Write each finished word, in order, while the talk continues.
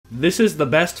This is the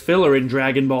best filler in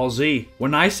Dragon Ball Z.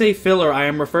 When I say filler, I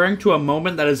am referring to a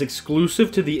moment that is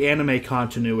exclusive to the anime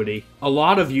continuity. A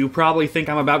lot of you probably think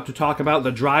I'm about to talk about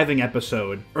the driving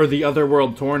episode, or the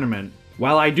Otherworld tournament.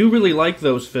 While I do really like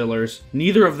those fillers,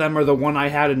 neither of them are the one I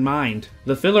had in mind.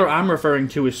 The filler I'm referring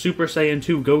to is Super Saiyan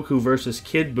 2 Goku vs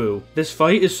Kid Buu. This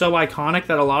fight is so iconic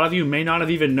that a lot of you may not have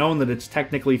even known that it's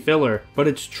technically filler, but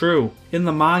it's true. In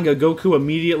the manga, Goku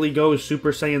immediately goes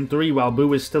Super Saiyan 3 while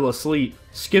Buu is still asleep,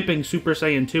 skipping Super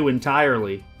Saiyan 2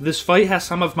 entirely. This fight has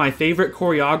some of my favorite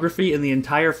choreography in the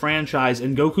entire franchise,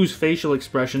 and Goku's facial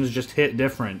expressions just hit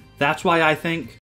different. That's why I think